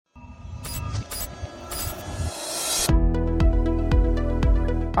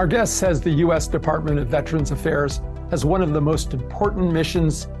Our guest says the U.S. Department of Veterans Affairs has one of the most important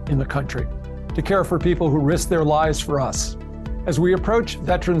missions in the country, to care for people who risk their lives for us. As we approach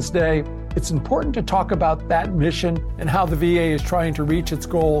Veterans Day, it's important to talk about that mission and how the VA is trying to reach its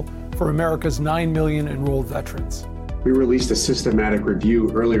goal for America's 9 million enrolled veterans. We released a systematic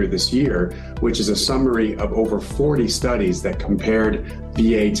review earlier this year, which is a summary of over 40 studies that compared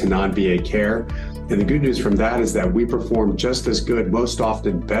VA to non-VA care. And the good news from that is that we perform just as good, most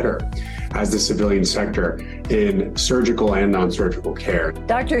often better, as the civilian sector in surgical and non-surgical care.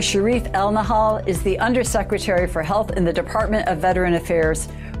 Dr. Shereef Elnahal is the Undersecretary for Health in the Department of Veteran Affairs,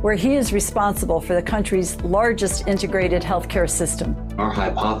 where he is responsible for the country's largest integrated healthcare system. Our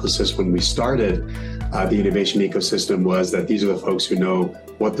hypothesis when we started the innovation ecosystem was that these are the folks who know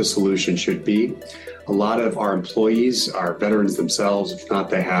what the solution should be. A lot of our employees are veterans themselves. If not,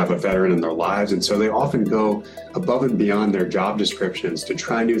 they have a veteran in their lives. And so they often go above and beyond their job descriptions to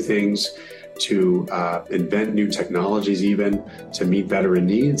try new things, to invent new technologies even, to meet veteran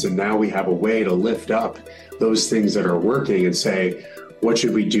needs. And now we have a way to lift up those things that are working and say, what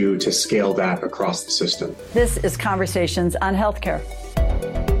should we do to scale that across the system? This is Conversations on Healthcare.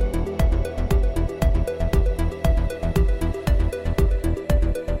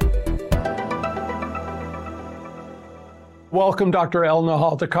 Welcome, Dr.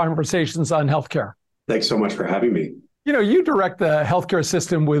 Elnahal, to Conversations on Healthcare. Thanks so much for having me. You know, you direct the healthcare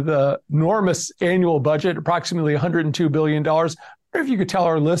system with an enormous annual budget, approximately $102 billion. I wonder if you could tell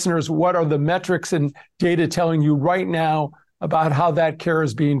our listeners what are the metrics and data telling you right now about how that care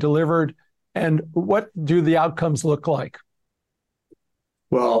is being delivered, and what do the outcomes look like?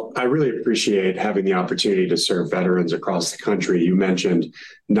 Well, I really appreciate having the opportunity to serve veterans across the country. You mentioned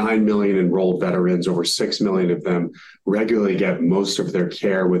 9 million enrolled veterans, over 6 million of them regularly get most of their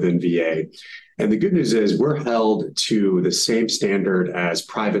care within VA. And the good news is we're held to the same standard as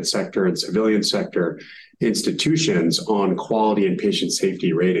private sector and civilian sector institutions on quality and patient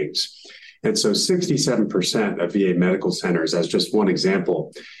safety ratings. And so 67% of VA medical centers, as just one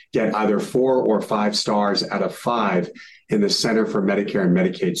example, get either 4 or 5 stars out of 5 in the Center for Medicare and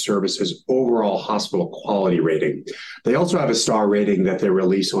Medicaid Services overall hospital quality rating. They also have a star rating that they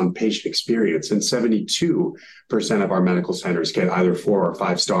release on patient experience, and 72% of our medical centers get either 4 or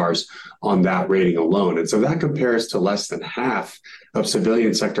 5 stars on that rating alone. And so that compares to less than half of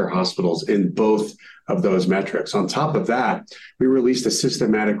civilian sector hospitals in both of those metrics. On top of that, we released a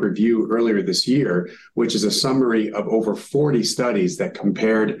systematic review earlier this year, which is a summary of over 40 studies that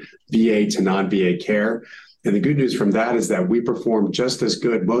compared VA to non-VA care. And the good news from that is that we perform just as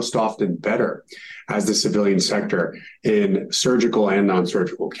good, most often better, as the civilian sector in surgical and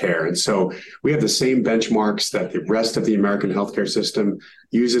non-surgical care. And so we have the same benchmarks that the rest of the American healthcare system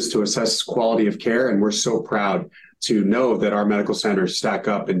uses to assess quality of care. And we're so proud to know that our medical centers stack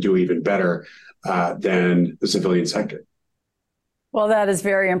up and do even better than the civilian sector. Well, that is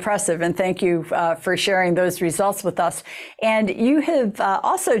very impressive, and thank you for sharing those results with us. And you have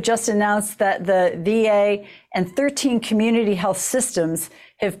also just announced that the VA and 13 community health systems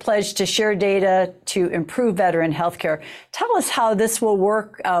have pledged to share data to improve veteran health care. Tell us how this will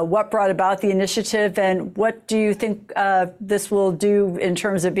work, what brought about the initiative, and what do you think this will do in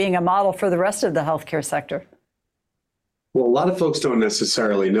terms of being a model for the rest of the healthcare sector? Well, a lot of folks don't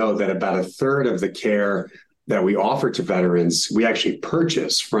necessarily know that about a third of the care that we offer to veterans, we actually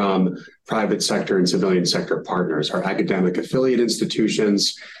purchase from private sector and civilian sector partners, our academic affiliate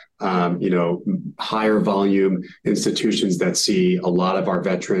institutions, higher volume institutions that see a lot of our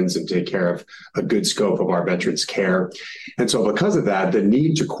veterans and take care of a good scope of our veterans' care. And so because of that, the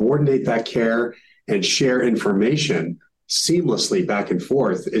need to coordinate that care and share information seamlessly back and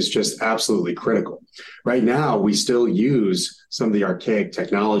forth is just absolutely critical. Right now, we still use some of the archaic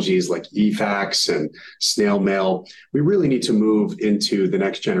technologies like e-fax and snail mail. We really need to move into the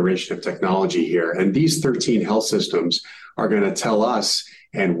next generation of technology here. And these 13 health systems are going to tell us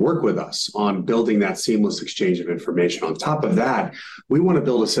and work with us on building that seamless exchange of information. On top of that, we want to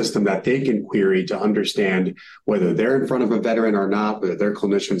build a system that they can query to understand whether they're in front of a veteran or not, whether their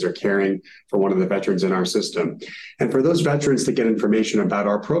clinicians are caring for one of the veterans in our system. And for those veterans to get information about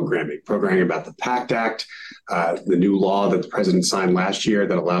our programming about the PACT Act, the new law that the president signed last year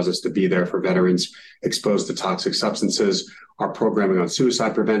that allows us to be there for veterans exposed to toxic substances, our programming on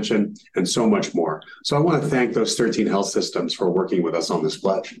suicide prevention, and so much more. So I want to thank those 13 health systems for working with us on this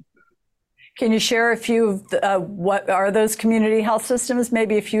pledge. Can you share a few of what are those community health systems?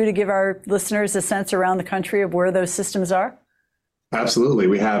 Maybe a few to give our listeners a sense around the country of where those systems are? Absolutely.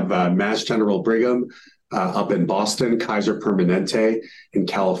 We have Mass General Brigham up in Boston, Kaiser Permanente in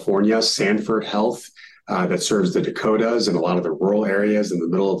California, Sanford Health that serves the Dakotas and a lot of the rural areas in the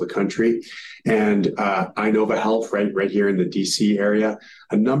middle of the country. And Inova Health, right here in the DC area,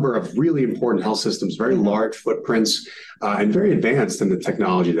 a number of really important health systems, very large footprints, and very advanced in the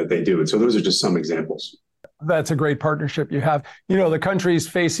technology that they do. And so those are just some examples. That's a great partnership you have. You know, the country's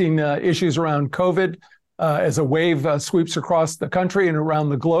facing issues around COVID as a wave sweeps across the country and around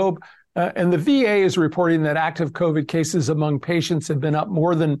the globe. And the VA is reporting that active COVID cases among patients have been up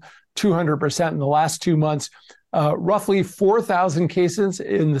more than 200% in the last 2 months. Roughly 4,000 cases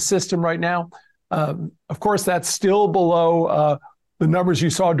in the system right now. Of course, that's still below the numbers you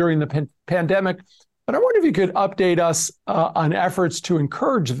saw during the pandemic. But I wonder if you could update us on efforts to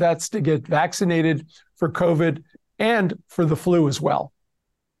encourage vets to get vaccinated for COVID and for the flu as well.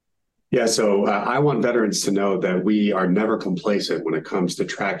 Yeah, so I want veterans to know that we are never complacent when it comes to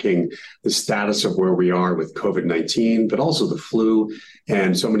tracking the status of where we are with COVID-19, but also the flu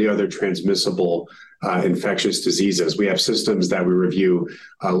and so many other transmissible infectious diseases. We have systems that we review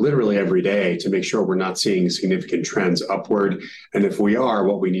literally every day to make sure we're not seeing significant trends upward. And if we are,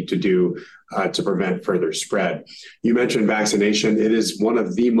 what we need to do to prevent further spread. You mentioned vaccination. It is one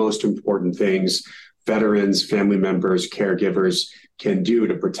of the most important things veterans, family members, caregivers can do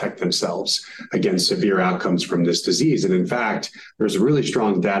to protect themselves against severe outcomes from this disease. And in fact, there's really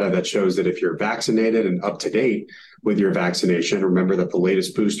strong data that shows that if you're vaccinated and up to date with your vaccination, remember that the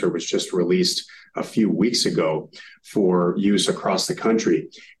latest booster was just released a few weeks ago for use across the country.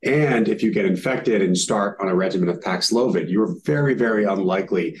 And if you get infected and start on a regimen of Paxlovid, you're very, very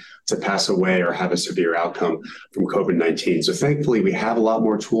unlikely to pass away or have a severe outcome from COVID-19. So thankfully, we have a lot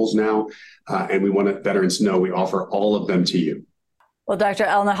more tools now, and we want veterans to know we offer all of them to you. Well, Dr.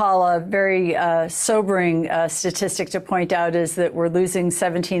 Elnahal, a very sobering statistic to point out is that we're losing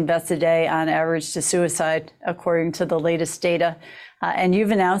 17 vets a day on average to suicide, according to the latest data. And you've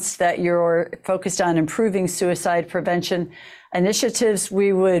announced that you're focused on improving suicide prevention initiatives.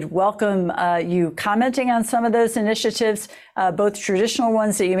 We would welcome you commenting on some of those initiatives, both traditional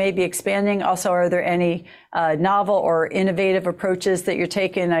ones that you may be expanding. Also, are there any novel or innovative approaches that you're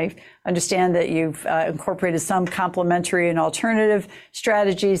taking? I understand that you've incorporated some complementary and alternative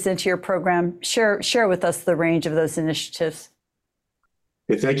strategies into your program. Share with us the range of those initiatives.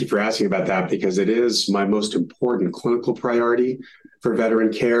 Yeah, thank you for asking about that, because it is my most important clinical priority for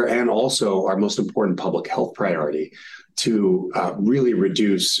veteran care and also our most important public health priority to really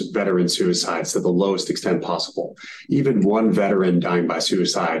reduce veteran suicides to the lowest extent possible. Even one veteran dying by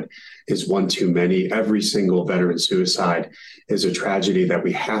suicide is one too many. Every single veteran suicide is a tragedy that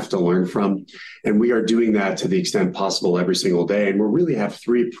we have to learn from. And we are doing that to the extent possible every single day. And we really have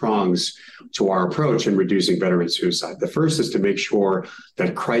three prongs to our approach in reducing veteran suicide. The first is to make sure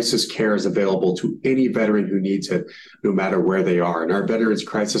that crisis care is available to any veteran who needs it, no matter where they are. And our Veterans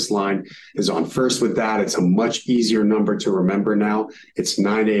Crisis Line is on first with that. It's a much easier number to remember now. It's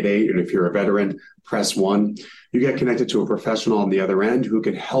 988. And if you're a veteran, press 1. You get connected to a professional on the other end who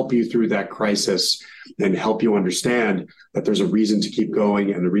can help you through that crisis and help you understand that there's a reason to keep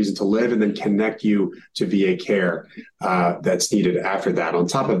going and a reason to live, and then connect you to VA care that's needed after that. On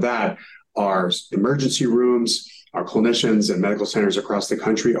top of that, our emergency rooms, our clinicians and medical centers across the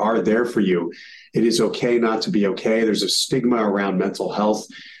country are there for you. It is okay not to be okay. There's a stigma around mental health.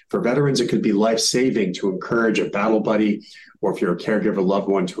 For veterans, it could be life-saving to encourage a battle buddy, or if you're a caregiver loved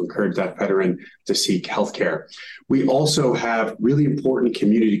one, to encourage that veteran to seek healthcare. We also have really important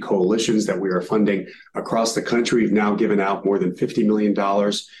community coalitions that we are funding across the country. We've now given out more than $50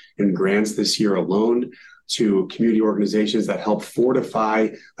 million in grants this year alone to community organizations that help fortify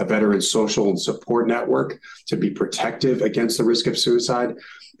a veteran's social and support network to be protective against the risk of suicide.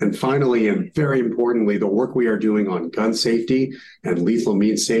 And finally, and very importantly, the work we are doing on gun safety and lethal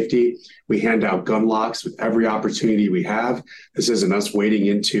means safety. We hand out gun locks with every opportunity we have. This isn't us wading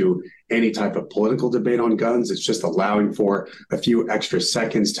into any type of political debate on guns. It's just allowing for a few extra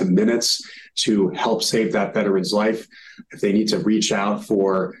seconds to minutes to help save that veteran's life. If they need to reach out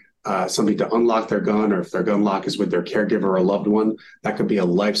for something to unlock their gun, or if their gun lock is with their caregiver or a loved one, that could be a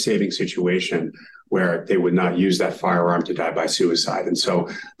life-saving situation where they would not use that firearm to die by suicide. And so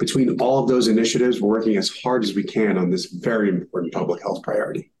between all of those initiatives, we're working as hard as we can on this very important public health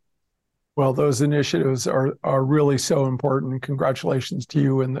priority. Well, those initiatives are really so important. Congratulations to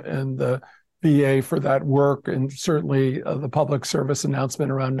you and the VA for that work, and certainly the public service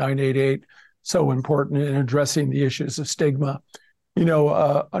announcement around 988, so important in addressing the issues of stigma. You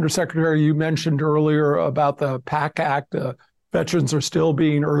know, Undersecretary, you mentioned earlier about the PACT Act. Veterans are still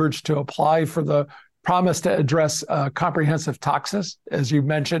being urged to apply for the promise to address comprehensive toxins. As you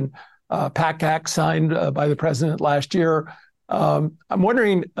mentioned, PACT Act signed by the president last year. I'm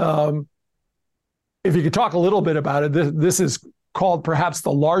wondering, If you could talk a little bit about it, this is called perhaps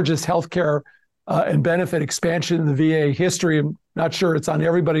the largest healthcare and benefit expansion in the VA history. I'm not sure it's on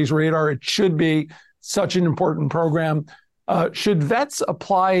everybody's radar. It should be such an important program. Should vets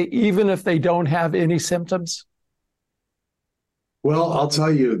apply even if they don't have any symptoms? Well, I'll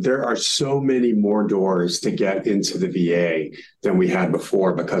tell you, there are so many more doors to get into the VA than we had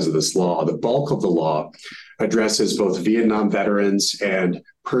before because of this law. The bulk of the law addresses both Vietnam veterans and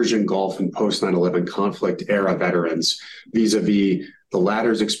Persian Gulf and post 9/11 conflict era veterans, vis-a-vis the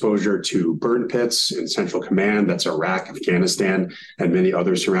latter's exposure to burn pits in Central Command, that's Iraq, Afghanistan, and many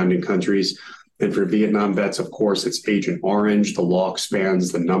other surrounding countries. And for Vietnam vets, of course, it's Agent Orange. The law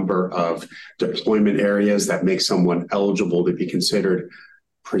expands the number of deployment areas that make someone eligible to be considered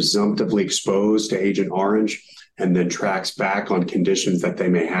presumptively exposed to Agent Orange, and then tracks back on conditions that they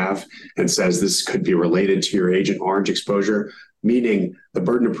may have and says this could be related to your Agent Orange exposure, meaning the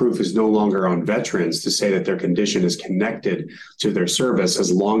burden of proof is no longer on veterans to say that their condition is connected to their service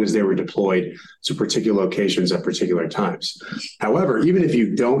as long as they were deployed to particular locations at particular times. However, even if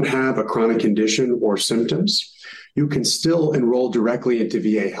you don't have a chronic condition or symptoms, you can still enroll directly into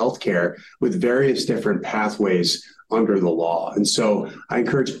VA healthcare with various different pathways under the law. And so I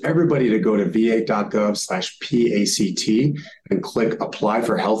encourage everybody to go to va.gov/PACT and click apply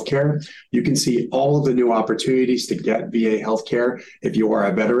for healthcare. You can see all of the new opportunities to get VA healthcare. If you are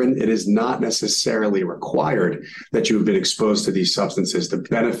a veteran, it is not necessarily required that you have been exposed to these substances to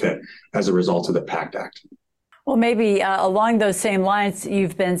benefit as a result of the PACT Act. Well, maybe along those same lines,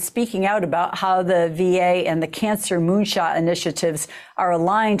 you've been speaking out about how the VA and the Cancer Moonshot initiatives are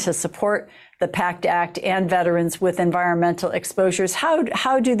aligned to support the PACT Act and veterans with environmental exposures.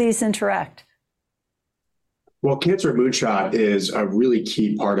 How do these interact? Well, Cancer Moonshot is a really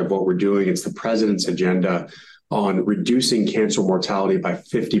key part of what we're doing. It's the president's agenda on reducing cancer mortality by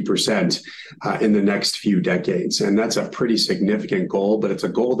 50% in the next few decades. And that's a pretty significant goal, but it's a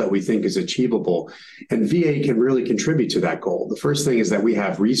goal that we think is achievable. And VA can really contribute to that goal. The first thing is that we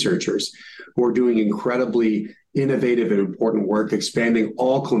have researchers who are doing incredibly innovative and important work, expanding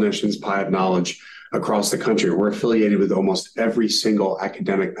all clinicians' pie of knowledge across the country. We're affiliated with almost every single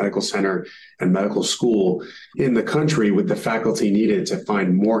academic medical center and medical school in the country with the faculty needed to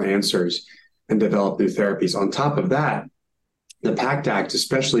find more answers and develop new therapies. On top of that, the PACT Act,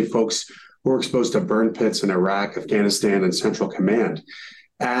 especially folks who are exposed to burn pits in Iraq, Afghanistan, and Central Command,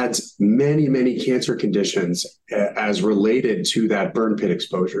 adds many, many cancer conditions as related to that burn pit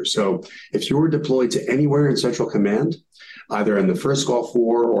exposure. So if you were deployed to anywhere in Central Command, either in the first Gulf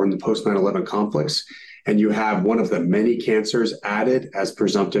War or in the post 9/11 conflicts, and you have one of the many cancers added as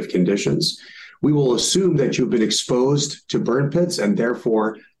presumptive conditions, we will assume that you've been exposed to burn pits and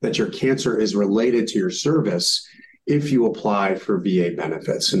therefore that your cancer is related to your service if you apply for VA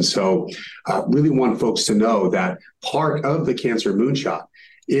benefits. And so really want folks to know that part of the Cancer Moonshot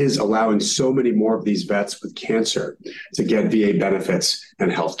is allowing so many more of these vets with cancer to get VA benefits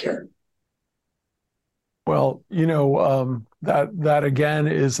and health care. Well, that again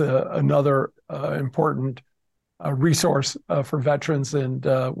is another important resource for veterans, and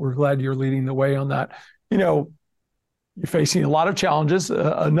we're glad you're leading the way on that. You're facing a lot of challenges.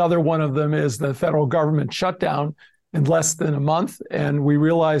 Another one of them is the federal government shutdown in less than a month, and we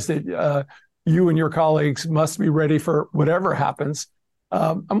realize that you and your colleagues must be ready for whatever happens.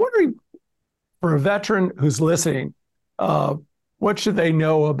 I'm wondering, for a veteran who's listening, what should they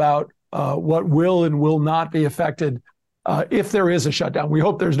know about what will and will not be affected if there is a shutdown? We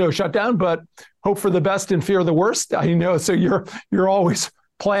hope there's no shutdown, but hope for the best and fear the worst. I know, so you're always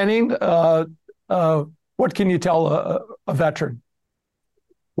planning. What can you tell a veteran?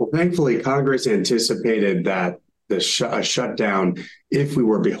 Well, thankfully, Congress anticipated that a shutdown, if we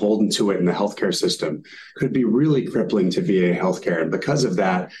were beholden to it in the healthcare system, could be really crippling to VA healthcare. And because of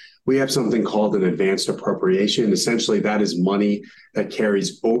that, we have something called an advanced appropriation. Essentially, that is money that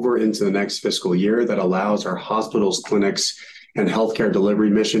carries over into the next fiscal year that allows our hospitals, clinics, and healthcare delivery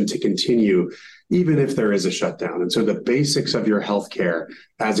mission to continue even if there is a shutdown. And so the basics of your healthcare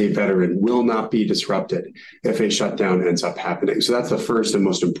as a veteran will not be disrupted if a shutdown ends up happening. So that's the first and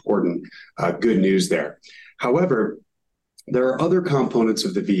most important good news there. However, there are other components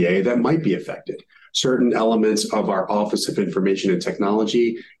of the VA that might be affected. Certain elements of our Office of Information and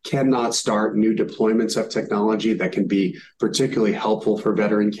Technology cannot start new deployments of technology that can be particularly helpful for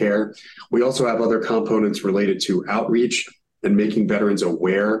veteran care. We also have other components related to outreach and making veterans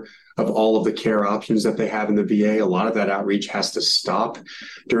aware of all of the care options that they have in the VA. A lot of that outreach has to stop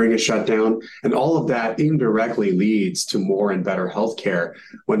during a shutdown. And all of that indirectly leads to more and better healthcare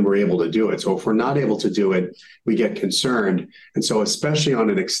when we're able to do it. So if we're not able to do it, we get concerned. And so especially on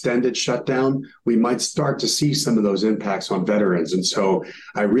an extended shutdown, we might start to see some of those impacts on veterans. And so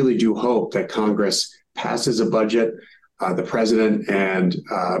I really do hope that Congress passes a budget. The president and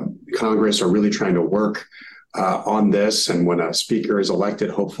Congress are really trying to work on this. And when a speaker is elected,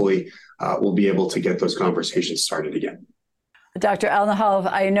 hopefully we'll be able to get those conversations started again. Dr. Elnahal,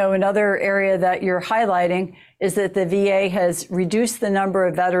 I know another area that you're highlighting is that the VA has reduced the number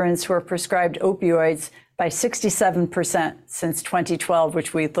of veterans who are prescribed opioids by 67% since 2012,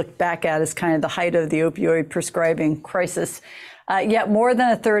 which we look back at as kind of the height of the opioid prescribing crisis. Yet more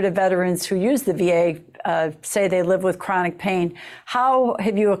than a third of veterans who use the VA say they live with chronic pain. How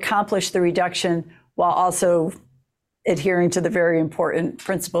have you accomplished the reduction while also adhering to the very important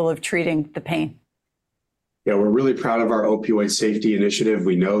principle of treating the pain? Yeah, we're really proud of our opioid safety initiative.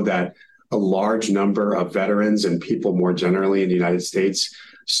 We know that a large number of veterans and people more generally in the United States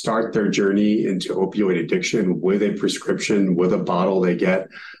start their journey into opioid addiction with a prescription, with a bottle they get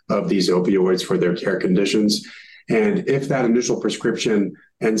of these opioids for their care conditions. And if that initial prescription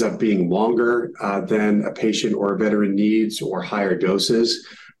ends up being longer than a patient or a veteran needs, or higher doses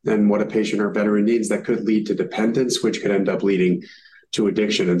than what a patient or veteran needs, that could lead to dependence, which could end up leading to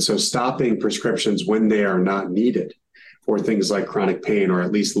addiction. And so stopping prescriptions when they are not needed for things like chronic pain, or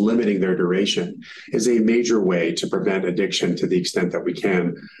at least limiting their duration, is a major way to prevent addiction to the extent that we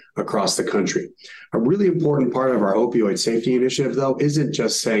can across the country. A really important part of our opioid safety initiative, though, isn't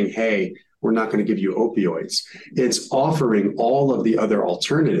just saying, hey, we're not going to give you opioids. It's offering all of the other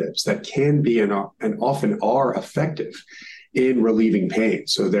alternatives that can be and often are effective in relieving pain.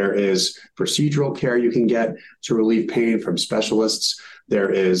 So there is procedural care you can get to relieve pain from specialists. There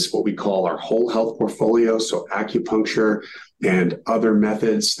is what we call our whole health portfolio, so acupuncture and other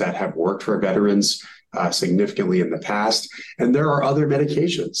methods that have worked for veterans significantly in the past. And there are other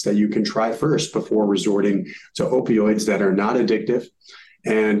medications that you can try first before resorting to opioids that are not addictive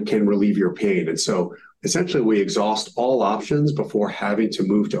and can relieve your pain. And so essentially we exhaust all options before having to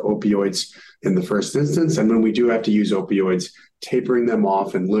move to opioids in the first instance. And when we do have to use opioids, tapering them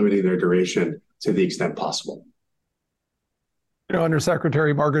off and limiting their duration to the extent possible. You know,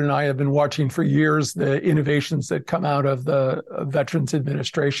 Undersecretary, Margaret and I have been watching for years the innovations that come out of the Veterans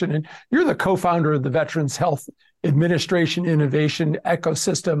Administration. And you're the co-founder of the Veterans Health Administration Innovation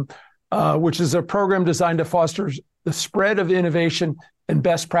Ecosystem, which is a program designed to foster the spread of innovation and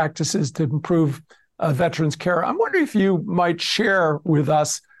best practices to improve veterans care. I'm wondering if you might share with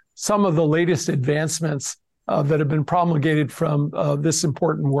us some of the latest advancements that have been promulgated from this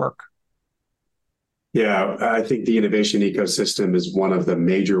important work. Yeah, I think the innovation ecosystem is one of the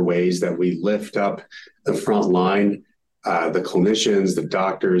major ways that we lift up the front line, the clinicians, the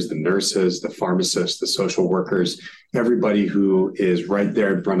doctors, the nurses, the pharmacists, the social workers, everybody who is right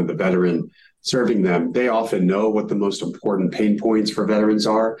there in front of the veteran serving them. They often know what the most important pain points for veterans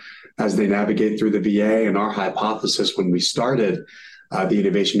are as they navigate through the VA. And our hypothesis when we started the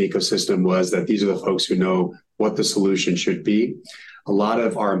innovation ecosystem was that these are the folks who know what the solution should be. A lot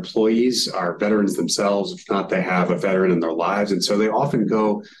of our employees are veterans themselves, if not they have a veteran in their lives. And so they often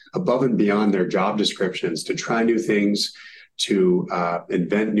go above and beyond their job descriptions to try new things, to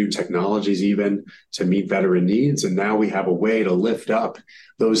invent new technologies, even to meet veteran needs. And now we have a way to lift up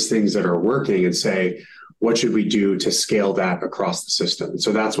those things that are working and say, what should we do to scale that across the system? And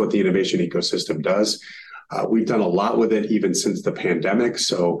so that's what the innovation ecosystem does. We've done a lot with it even since the pandemic.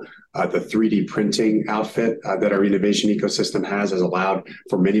 So the 3D printing outfit that our innovation ecosystem has allowed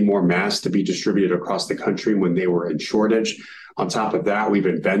for many more masks to be distributed across the country when they were in shortage. On top of that, we've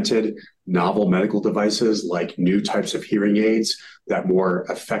invented novel medical devices like new types of hearing aids that more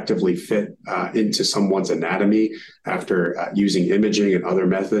effectively fit into someone's anatomy after using imaging and other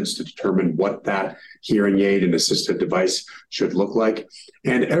methods to determine what that hearing aid and assistive device should look like.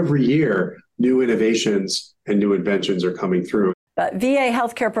 And every year, new innovations and new inventions are coming through. But VA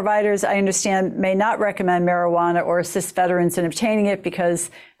healthcare providers, I understand, may not recommend marijuana or assist veterans in obtaining it because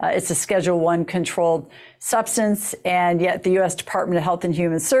it's a Schedule I controlled substance. And yet the U.S. Department of Health and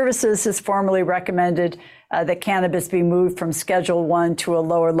Human Services has formally recommended that cannabis be moved from Schedule I to a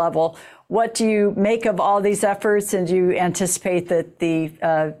lower level. What do you make of all these efforts? And do you anticipate that the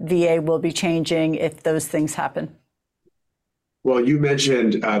VA will be changing if those things happen? Well, you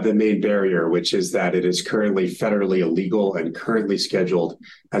mentioned the main barrier, which is that it is currently federally illegal and currently scheduled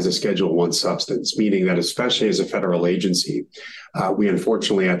as a Schedule 1 substance, meaning that especially as a federal agency, we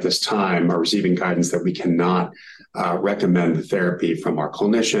unfortunately at this time are receiving guidance that we cannot recommend the therapy from our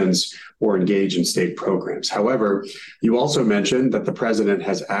clinicians or engage in state programs. However, you also mentioned that the president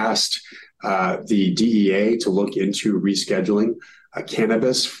has asked the DEA to look into rescheduling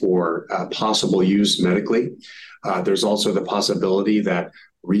cannabis for possible use medically. There's also the possibility that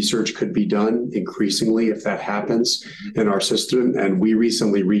research could be done increasingly if that happens in our system. And we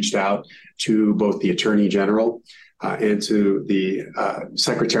recently reached out to both the Attorney General and to the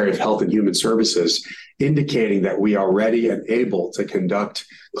Secretary of Health and Human Services, indicating that we are ready and able to conduct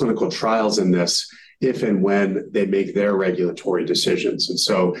clinical trials in this if and when they make their regulatory decisions. And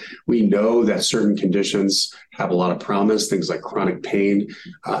so we know that certain conditions have a lot of promise, things like chronic pain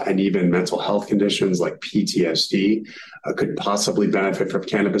and even mental health conditions like PTSD could possibly benefit from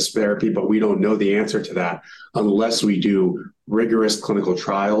cannabis therapy, but we don't know the answer to that unless we do rigorous clinical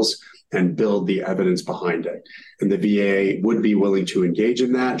trials and build the evidence behind it. And the VA would be willing to engage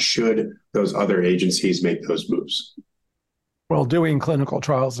in that should those other agencies make those moves. Well, doing clinical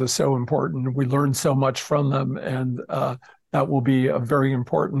trials is so important. We learn so much from them, and that will be very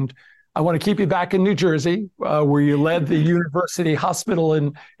important. I want to keep you back in New Jersey, where you led the University Hospital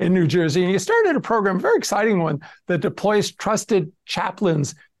in New Jersey. And you started a program, a very exciting one, that deploys trusted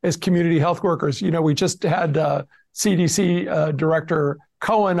chaplains as community health workers. You know, we just had CDC Director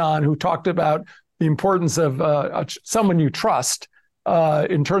Cohen on, who talked about the importance of someone you trust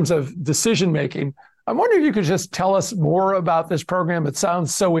in terms of decision-making. I wonder if you could just tell us more about this program. It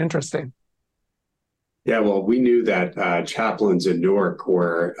sounds so interesting. Yeah, well, we knew that chaplains in Newark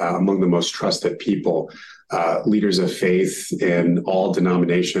were among the most trusted people, leaders of faith in all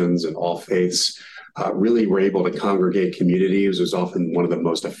denominations and all faiths, really were able to congregate communities. It was often one of the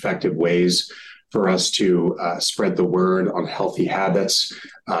most effective ways for us to spread the word on healthy habits,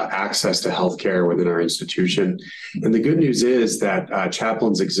 access to healthcare within our institution. And the good news is that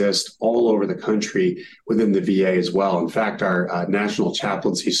chaplains exist all over the country within the VA as well. In fact, our National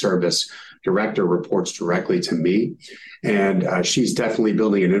Chaplaincy Service Director reports directly to me, and she's definitely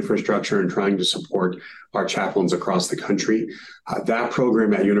building an infrastructure and trying to support our chaplains across the country. That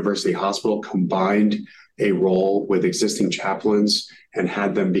program at University Hospital combined a role with existing chaplains and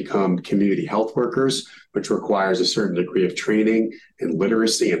had them become community health workers, which requires a certain degree of training and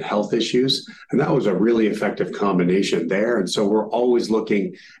literacy and health issues. And that was a really effective combination there. And so we're always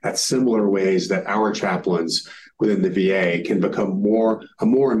looking at similar ways that our chaplains within the VA can become a more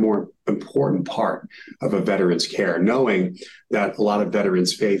and more important part of a veteran's care, knowing that a lot of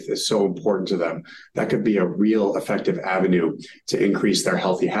veterans' faith is so important to them. That could be a real effective avenue to increase their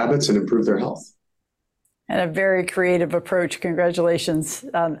healthy habits and improve their health. And a very creative approach. Congratulations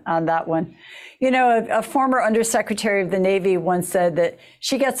on that one. You know, a former Undersecretary of the Navy once said that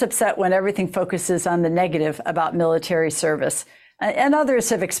she gets upset when everything focuses on the negative about military service. And others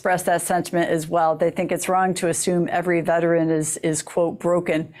have expressed that sentiment as well. They think it's wrong to assume every veteran is quote,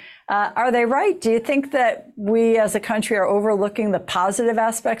 broken. Are they right? Do you think that we as a country are overlooking the positive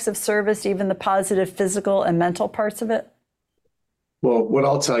aspects of service, even the positive physical and mental parts of it? Well, what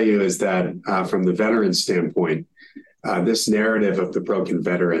I'll tell you is that from the veteran standpoint, this narrative of the broken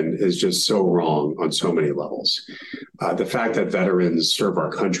veteran is just so wrong on so many levels. The fact that veterans serve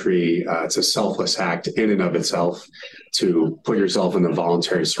our country, it's a selfless act in and of itself to put yourself in the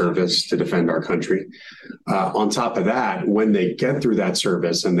voluntary service to defend our country. On top of that, when they get through that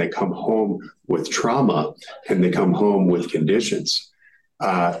service and they come home with trauma and they come home with conditions,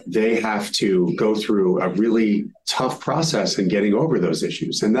 they have to go through a really tough process in getting over those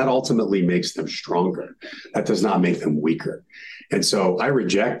issues. And that ultimately makes them stronger. That does not make them weaker. And so I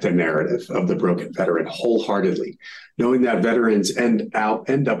reject the narrative of the broken veteran wholeheartedly, knowing that veterans end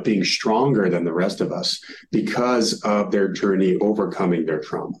up being stronger than the rest of us because of their journey overcoming their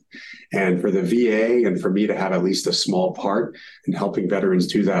trauma. And for the VA and for me to have at least a small part in helping veterans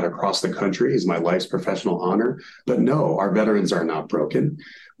do that across the country is my life's professional honor. But no, our veterans are not broken.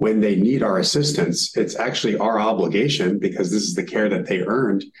 When they need our assistance, it's actually our obligation, because this is the care that they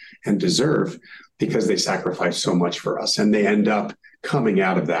earned and deserve, because they sacrifice so much for us. And they end up coming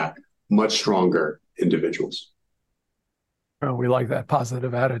out of that much stronger individuals. Well, we like that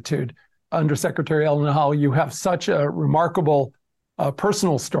positive attitude. Undersecretary Elnahal, you have such a remarkable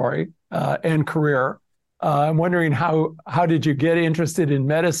personal story and career. I'm wondering how did you get interested in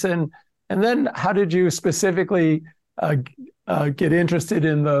medicine? And then how did you specifically get interested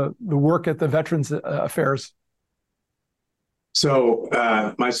in the work at the Veterans Affairs? So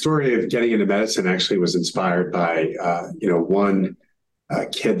my story of getting into medicine actually was inspired by, one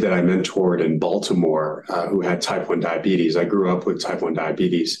kid that I mentored in Baltimore who had type 1 diabetes. I grew up with type 1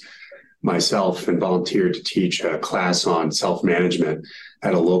 diabetes myself and volunteered to teach a class on self-management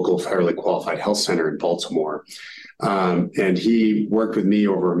at a local federally qualified health center in Baltimore. And he worked with me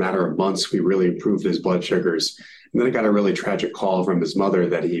over a matter of months. We really improved his blood sugars. And then I got a really tragic call from his mother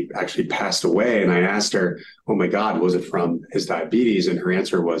that he actually passed away. And I asked her, oh my God, was it from his diabetes? And her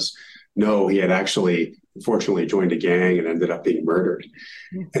answer was, no, he had actually, unfortunately, joined a gang and ended up being murdered.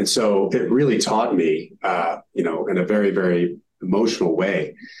 And so it really taught me, in a very, very emotional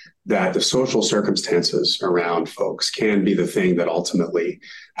way, that the social circumstances around folks can be the thing that ultimately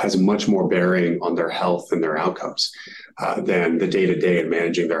has much more bearing on their health and their outcomes than the day-to-day and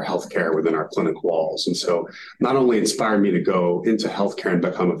managing their healthcare within our clinic walls. And so not only inspired me to go into healthcare and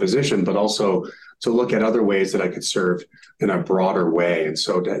become a physician, but also to look at other ways that I could serve in a broader way. And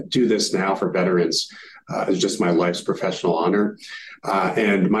so to do this now for veterans is just my life's professional honor.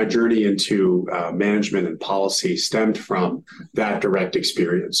 And my journey into management and policy stemmed from that direct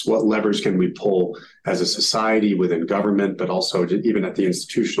experience. What levers can we pull as a society within government, but also even at the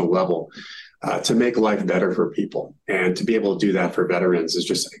institutional level to make life better for people? And to be able to do that for veterans is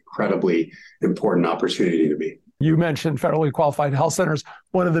just an incredibly important opportunity to me. You mentioned federally qualified health centers.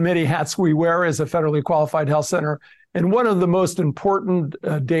 One of the many hats we wear is a federally qualified health center. And one of the most important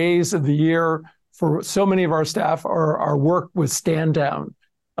days of the year for so many of our staff are our work with stand down,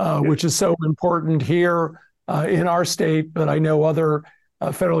 which is so important here in our state. But I know other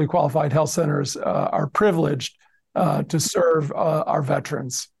federally qualified health centers are privileged to serve our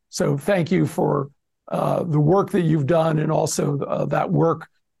veterans. So thank you for the work that you've done and also that work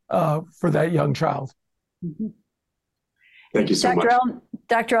for that young child. Mm-hmm. Thank you so much.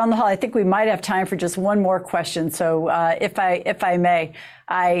 Dr. Elnahal, I think we might have time for just one more question. So if I may,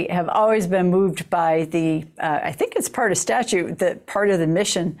 I have always been moved by I think it's part of statute that part of the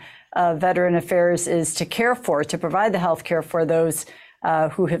mission of Veteran Affairs is to provide the health care for those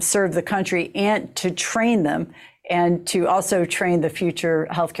who have served the country and to train them and to also train the future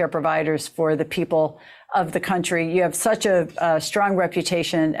healthcare providers for the people of the country. You have such a strong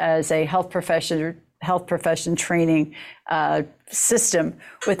reputation as a health profession training system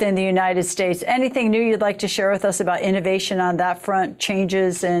within the United States. Anything new you'd like to share with us about innovation on that front,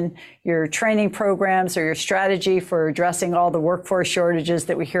 changes in your training programs or your strategy for addressing all the workforce shortages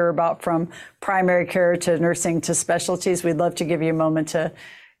that we hear about from primary care to nursing to specialties? We'd love to give you a moment to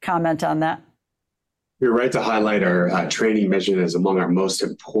comment on that. You're right to highlight our training mission as among our most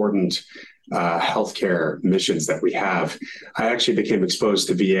important healthcare missions that we have. I actually became exposed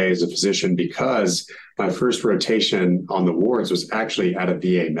to VA as a physician because my first rotation on the wards was actually at a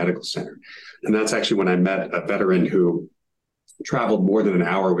VA medical center. And that's actually when I met a veteran who traveled more than an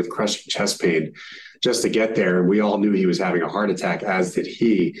hour with crushing chest pain just to get there. And we all knew he was having a heart attack, as did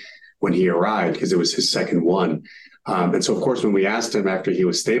he when he arrived, because it was his second one. And so, of course, when we asked him after he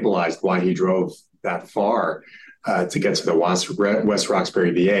was stabilized why he drove that far to get to the West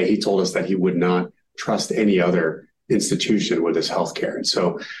Roxbury VA, he told us that he would not trust any other institution with his healthcare. And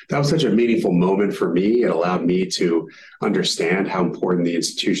so that was such a meaningful moment for me. It allowed me to understand how important the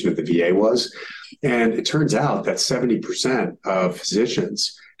institution of the VA was. And it turns out that 70% of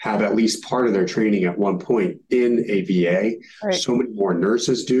physicians have at least part of their training at one point in a VA. Right. So many more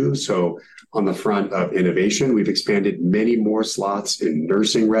nurses do. So on the front of innovation, we've expanded many more slots in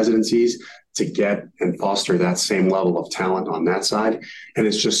nursing residencies to get and foster that same level of talent on that side. And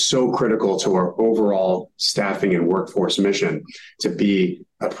it's just so critical to our overall staffing and workforce mission to be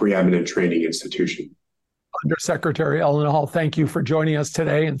a preeminent training institution. Undersecretary Elnahal, thank you for joining us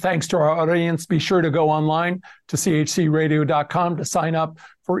today. And thanks to our audience. Be sure to go online to chcradio.com to sign up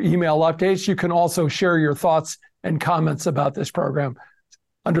for email updates. You can also share your thoughts and comments about this program.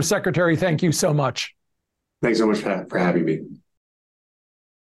 Undersecretary, thank you so much. Thanks so much for having me.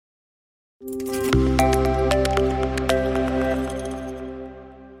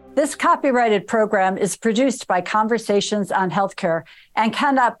 This copyrighted program is produced by Conversations on Healthcare and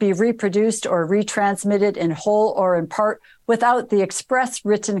cannot be reproduced or retransmitted in whole or in part without the express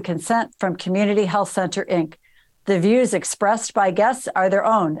written consent from Community Health Center, Inc. The views expressed by guests are their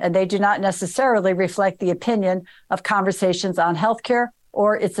own, and they do not necessarily reflect the opinion of Conversations on Healthcare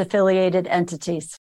or its affiliated entities.